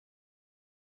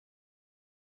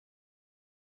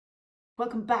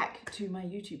Welcome back to my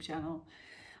YouTube channel.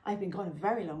 I've been gone a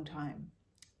very long time.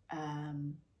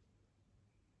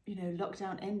 You know,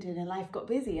 lockdown ended and life got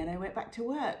busy and I went back to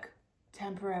work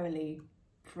temporarily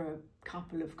for a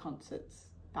couple of concerts,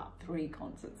 about 3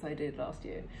 concerts I did last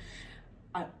year.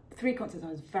 3 concerts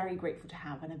I was very grateful to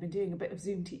have, and I've been doing a bit of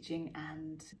Zoom teaching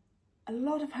and a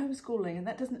lot of homeschooling, and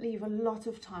that doesn't leave a lot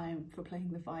of time for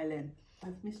playing the violin.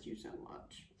 I've missed you so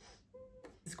much.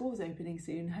 School's opening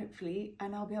soon, hopefully,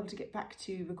 and I'll be able to get back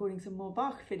to recording some more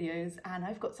Bach videos, and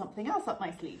I've got something else up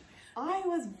my sleeve. I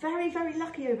was very, very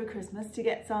lucky over Christmas to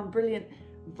get some brilliant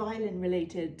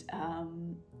violin-related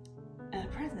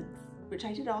presents, which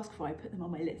I did ask for. I put them on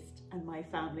my list, and my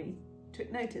family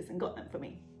took notice and got them for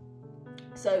me.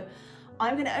 So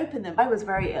I'm going to open them. I was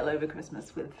very ill over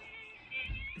Christmas with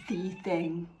the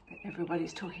thing that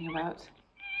everybody's talking about,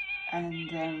 and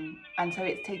so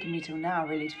it's taken me till now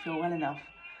really to feel well enough,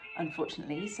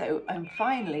 unfortunately. So I'm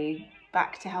finally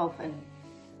back to health and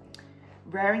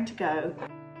raring to go.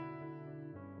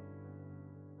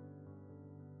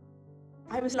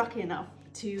 I was lucky enough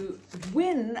to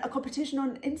win a competition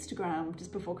on Instagram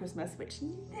just before Christmas, which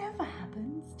never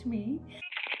happens to me.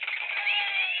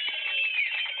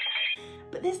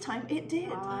 But this time it did.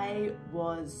 I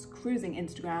was cruising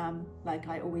Instagram like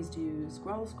I always do,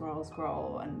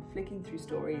 scroll, and flicking through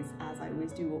stories as I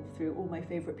always do through all my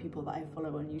favourite people that I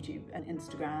follow on YouTube and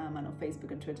Instagram and on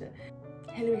Facebook and Twitter.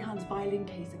 Hilary Hahn's violin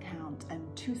case account and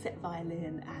 2-set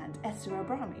violin, and Esther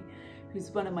Abrami,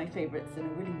 who's one of my favourites and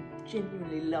a really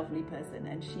genuinely lovely person,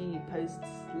 and she posts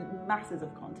masses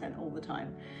of content all the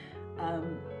time.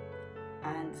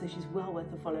 And so she's well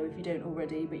worth a follow if you don't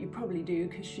already, but you probably do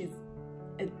because she's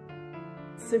a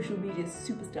social media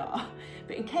superstar.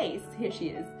 But in case, here she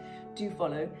is, do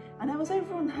follow. And I was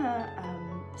over on her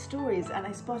stories and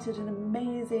I spotted an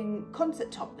amazing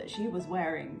concert top that she was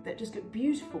wearing that just looked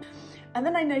beautiful. And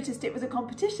then I noticed it was a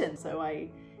competition, so I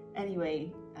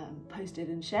anyway posted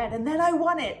and shared, and then I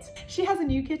won it. She has a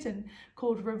new kitten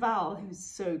called Raval, who's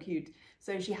so cute.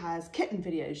 So she has kitten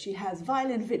videos, she has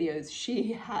violin videos,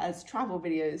 she has travel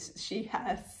videos, she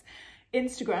has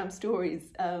Instagram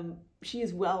stories. She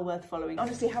is well worth following.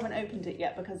 Honestly, I haven't opened it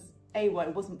yet because I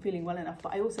wasn't feeling well enough,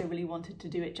 but I also really wanted to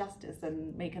do it justice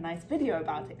and make a nice video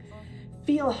about it.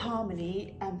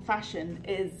 FeelHarmonyFashion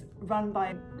is run by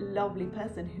a lovely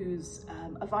person who's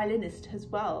a violinist as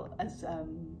well as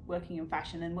working in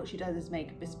fashion, and what she does is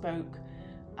make bespoke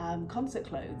concert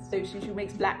clothes. So she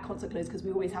makes black concert clothes because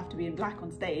we always have to be in black on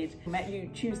stage. You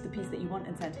choose the piece that you want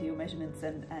and send her your measurements,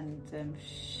 and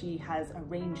she has a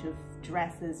range of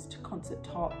dresses to concert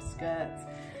tops, skirts.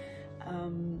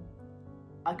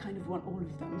 I kind of want all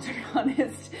of them, to be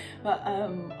honest, but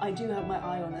I do have my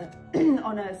eye on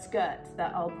on a skirt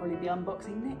that I'll probably be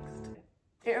unboxing next.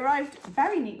 It arrived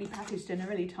very neatly packaged in a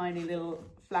really tiny little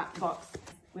flat box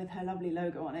with her lovely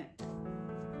logo on it.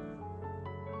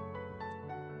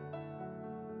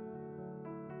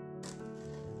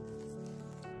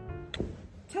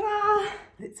 Ta-da!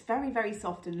 It's very, very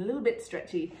soft and a little bit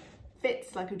stretchy.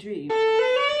 Fits like a dream.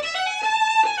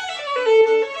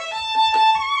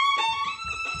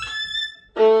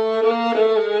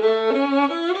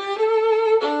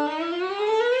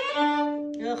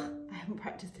 Ugh, I haven't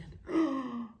practiced in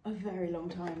a very long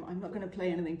time. I'm not going to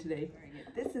play anything today.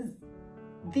 This is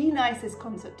the nicest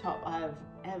concert top I've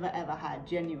ever had,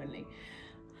 genuinely.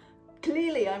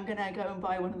 Clearly I'm going to go and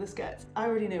buy one of the skirts. I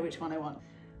already know which one I want.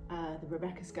 The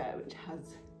Rebecca skirt, which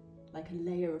has like a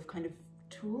layer of kind of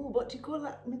tulle. What do you call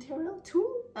that material?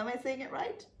 Tulle? Am I saying it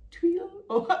right? Twill?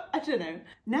 Or I don't know.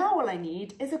 Now all I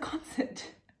need is a concert.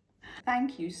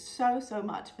 Thank you so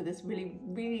much for this really,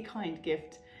 really kind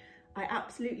gift. I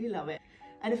absolutely love it.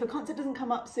 And if a concert doesn't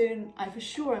come up soon, I for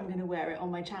sure am going to wear it on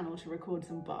my channel to record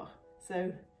some Bach.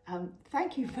 So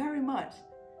thank you very much.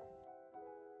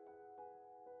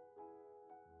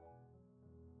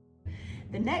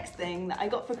 The next thing that I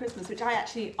got for Christmas, which I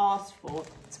actually asked for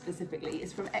specifically,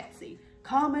 is from Etsy.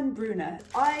 Carmen Bruna.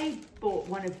 I bought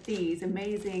one of these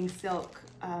amazing silk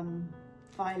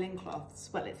violin cloths.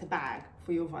 Well, it's a bag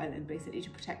for your violin, basically, to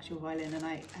protect your violin,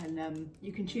 and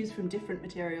you can choose from different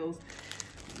materials.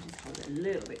 Let me just hold it a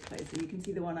little bit closer. You can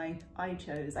see the one I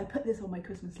chose. I put this on my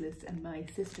Christmas list and my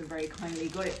sister very kindly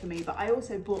got it for me, but I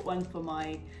also bought one for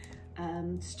my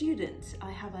student.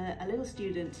 I have a little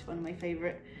student, one of my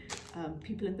favorite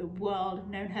people in the world. I've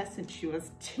known her since she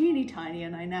was teeny tiny,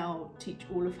 and I now teach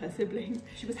all of her siblings.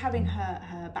 She was having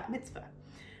her bat mitzvah,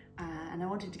 and I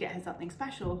wanted to get her something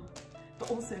special,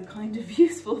 but also kind of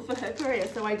useful for her career.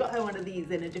 So I got her one of these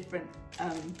in a different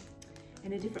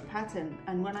pattern,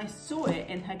 and when I saw it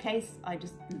in her case, I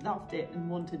just loved it and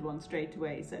wanted one straight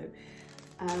away. So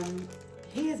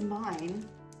Here's mine.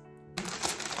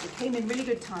 It came in really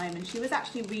good time, and she was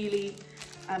actually really,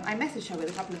 I messaged her with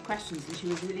a couple of questions and she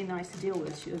was really nice to deal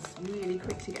with. She was really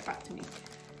quick to get back to me.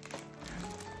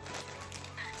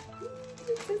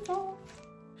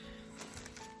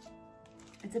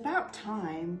 It's about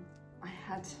time I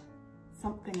had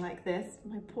something like this.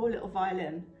 My poor little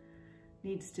violin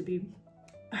needs to be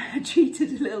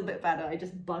treated a little bit better. I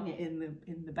just bung it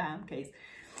in the BAM case.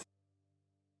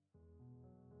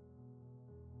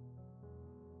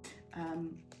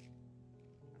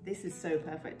 This is so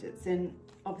perfect. It's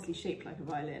obviously shaped like a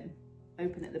violin,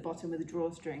 open at the bottom with a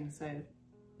drawstring, so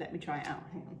let me try it out.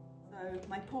 Hang on. So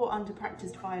my poor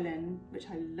under-practiced violin, which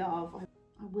I love,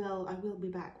 I will be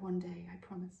back one day, I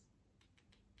promise.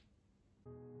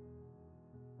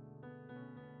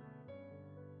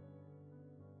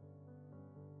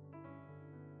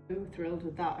 So thrilled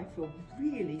with that. I feel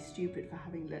really stupid for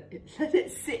having let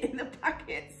it sit in the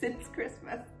packet since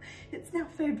Christmas. It's now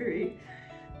February,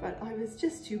 but I was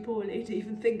just too poorly to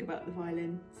even think about the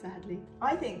violin, sadly.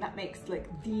 I think that makes like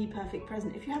the perfect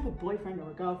present. If you have a boyfriend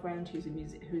or a girlfriend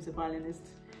who's a violinist,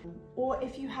 or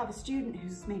if you have a student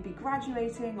who's maybe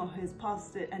graduating or has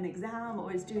passed an exam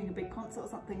or is doing a big concert or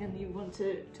something and you want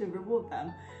to reward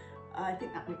them, I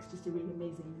think that makes just a really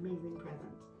amazing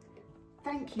present.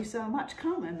 Thank you so much,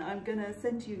 Carmen. I'm gonna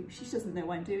send you, she doesn't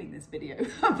know I'm doing this video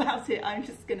about it, I'm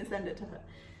just gonna send it to her.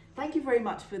 Thank you very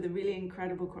much for the really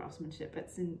incredible craftsmanship.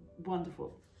 It's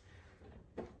wonderful.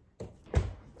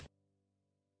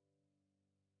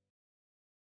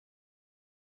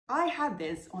 I had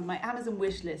this on my Amazon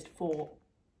wish list for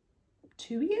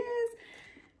 2 years.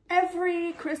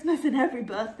 Every Christmas and every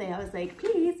birthday I was like,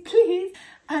 please, please.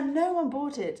 And no one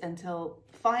bought it until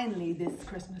finally this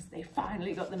Christmas, they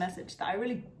finally got the message that I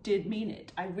really did mean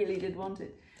it. I really did want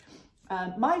it.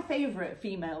 My favorite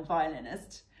female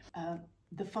violinist,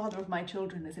 the father of my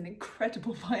children, is an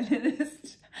incredible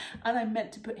violinist, and I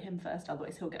meant to put him first,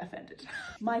 otherwise he'll get offended.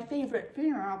 My favorite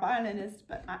female violinist,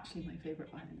 but actually my favorite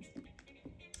violinist,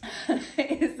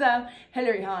 is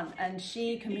Hilary Hahn, and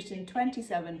she commissioned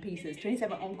 27 pieces,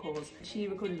 27 Encores. She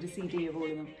recorded a CD of all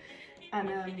of them. And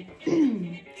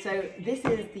so this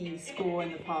is the score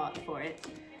and the part for it.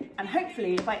 And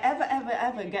hopefully if I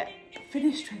ever get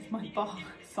finished with my Bach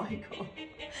cycle,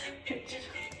 which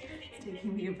is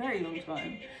taking me a very long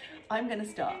time, I'm gonna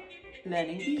start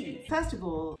learning these. First of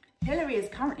all, Hilary is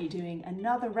currently doing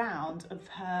another round of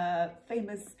her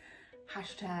famous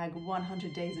hashtag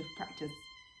 100 days of practice,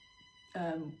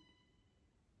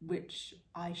 which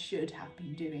I should have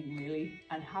been doing really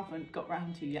and haven't got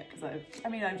round to yet because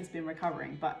I've just been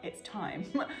recovering, but it's time.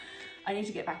 I need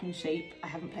to get back in shape. I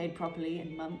haven't played properly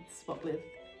in months, what with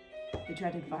the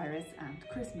dreaded virus and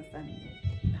Christmas and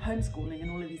homeschooling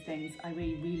and all of these things. I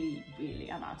really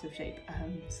am out of shape.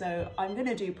 So I'm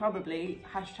gonna do probably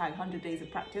hashtag 100 days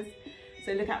of practice.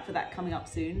 So look out for that coming up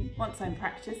soon. Once I'm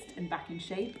practiced and back in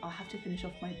shape, I'll have to finish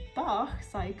off my Bach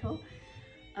cycle.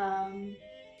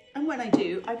 And when I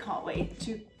do, I can't wait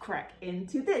to crack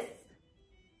into this.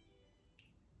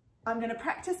 I'm going to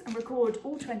practice and record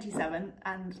all 27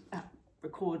 and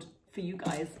record for you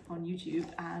guys on YouTube,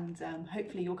 and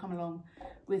hopefully you'll come along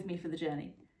with me for the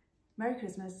journey. Merry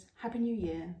Christmas, Happy New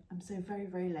Year. I'm so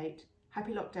very late.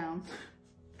 Happy lockdown.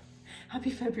 Happy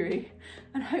February.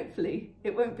 And hopefully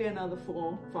it won't be another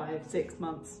 4, 5, 6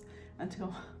 months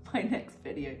until my next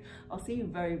video. I'll see you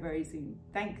very soon.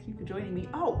 Thank you for joining me.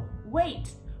 Oh,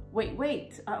 wait.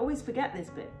 I always forget this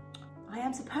bit. I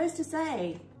am supposed to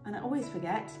say, and I always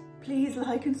forget, please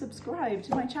like and subscribe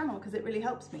to my channel because it really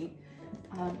helps me.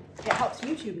 It helps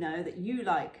YouTube know that you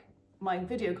like my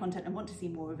video content and want to see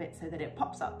more of it, so that it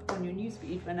pops up on your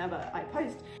newsfeed whenever I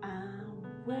post.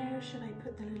 Where should I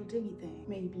put the little dingy thing?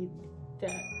 Maybe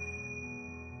there.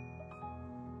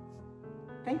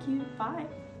 Thank you, bye.